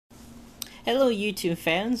Hello YouTube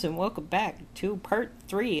fans and welcome back to part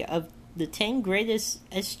 3 of the 10 Greatest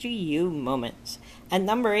SGU Moments. And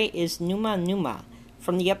number 8 is Numa Numa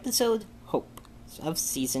from the episode Hope of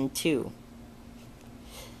Season 2.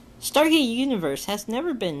 Stargate Universe has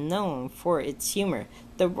never been known for its humor.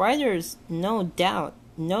 The writers no doubt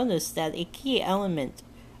noticed that a key element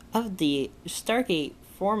of the Stargate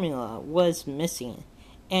formula was missing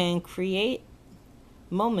and create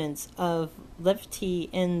moments of levity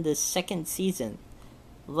in the second season,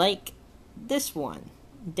 like this one.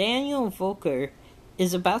 Daniel Volker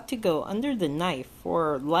is about to go under the knife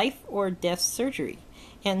for life or death surgery,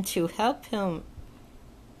 and to help him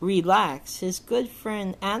relax, his good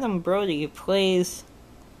friend Adam Brody plays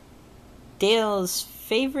Dale's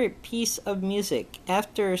favorite piece of music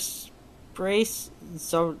after Sprace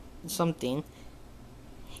something,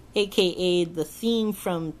 aka the theme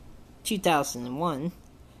from 2001.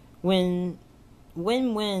 When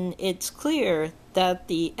it's clear that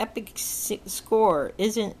the epic score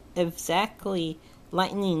isn't exactly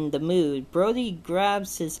lightening the mood, Brody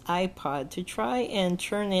grabs his iPod to try and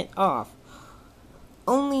turn it off,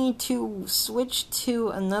 only to switch to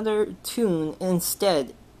another tune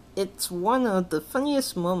instead. It's one of the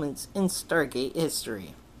funniest moments in Stargate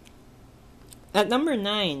history. At number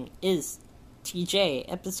 9 is TJ,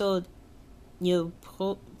 episode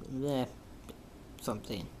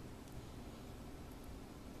something.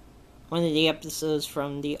 One of the episodes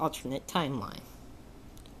from the alternate timeline.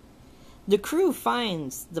 The crew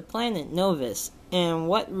finds the planet Novus and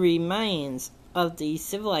what remains of the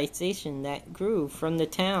civilization that grew from the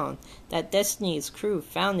town that Destiny's crew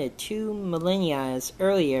founded 2 millennia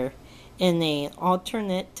earlier in an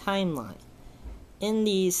alternate timeline. In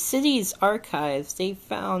the city's archives, they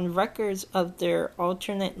found records of their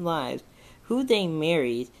alternate lives, who they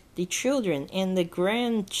married, the children and the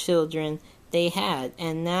grandchildren they had,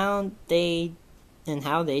 and how they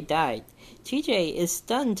died. TJ is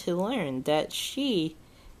stunned to learn that she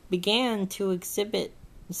began to exhibit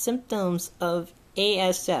symptoms of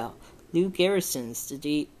ASL, Lou Gehrig's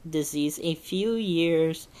disease, a few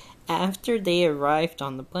years after they arrived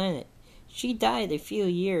on the planet. She died a few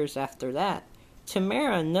years after that.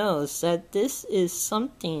 Tamara knows that this is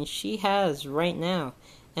something she has right now,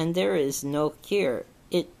 and there is no cure.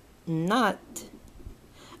 It not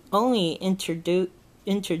only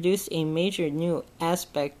introduced a major new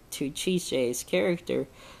aspect to TJ's character,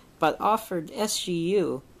 but offered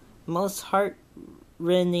SGU most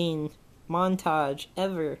heart-rending montage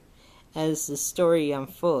ever as the story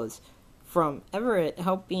unfolds, from Everett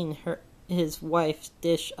helping his wife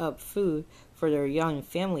dish up food for their young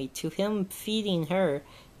family, to him feeding her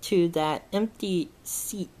to that empty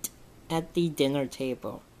seat at the dinner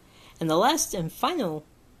table. And the last and final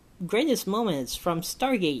greatest moments from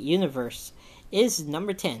Stargate Universe is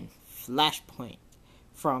number 10, Flashpoint,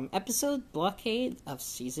 from episode Blockade of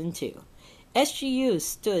Season 2. SGU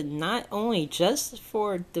stood not only just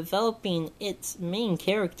for developing its main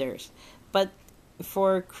characters, but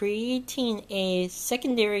for creating a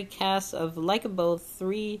secondary cast of likable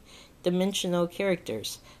three-dimensional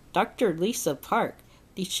characters. Dr. Lisa Park,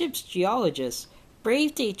 the ship's geologist,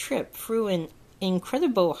 braved a trip through an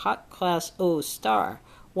incredible hot Class O star,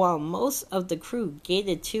 while most of the crew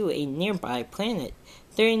gated to a nearby planet.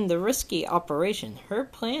 During the risky operation, her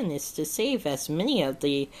plan is to save as many of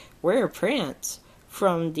the rare plants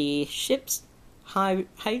from the ship's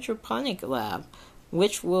hydroponic lab,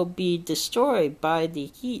 which will be destroyed by the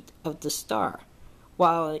heat of the star,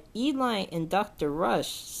 while Eli and Dr.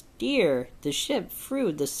 Rush steer the ship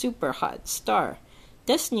through the super hot star.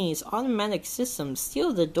 Destiny's automatic systems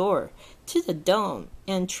seal the door to the dome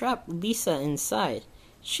and trap Lisa inside.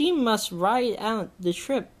 She must ride out the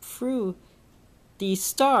trip through the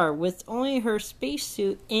star with only her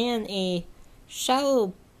spacesuit and a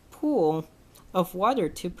shallow pool of water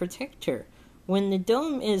to protect her. When the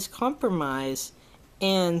dome is compromised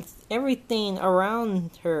and everything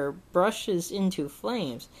around her brushes into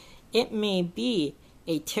flames, it may be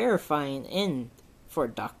a terrifying end for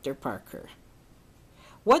Dr. Parker.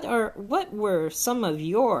 What were some of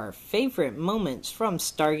your favorite moments from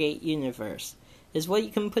Stargate Universe? Is what you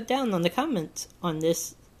can put down on the comments on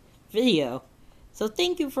this video. So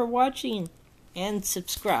thank you for watching and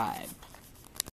subscribe.